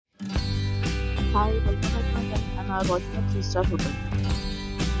Hi, welcome back to my channel and are watching a 3-star hotel.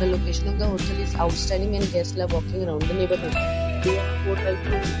 The location of the hotel is outstanding and guests love walking around the neighborhood. We have 4 types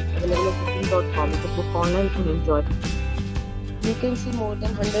of reviews available on booking.com. You can book online and enjoy. You can see more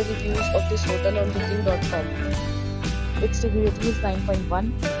than 100 reviews of this hotel on booking.com. Its review rating is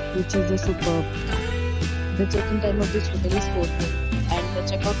 9.1, which is a superb. The check-in time of this hotel is 4 p.m. and the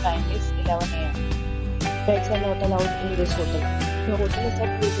check-out time is 11 a.m. Pets are not allowed in this hotel. The hotel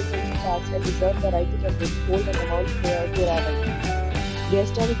accepts major cards and reserves the right to generate hold an amount prior to arrival.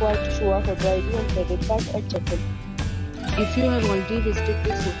 Guests are required to show a photo ID and credit card at check-in. If you have already visited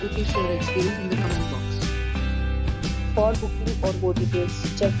this hotel, please share your experience in the comment box. For booking or more details,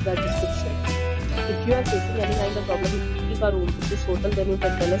 check the description. If you are facing any kind of problem with booking a room to this hotel, then you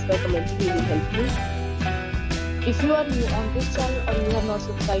can tell us by commenting. We will help you. If you are new on this channel or you have not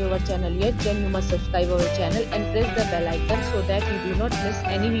subscribed our channel yet, then you must subscribe our channel and press the bell icon so that you do not miss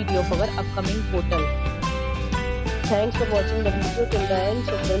any video of our upcoming hotel. Thanks for watching the video till the end.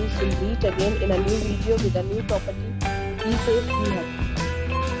 So friends, will meet again in a new video with a new property. Be safe, be happy.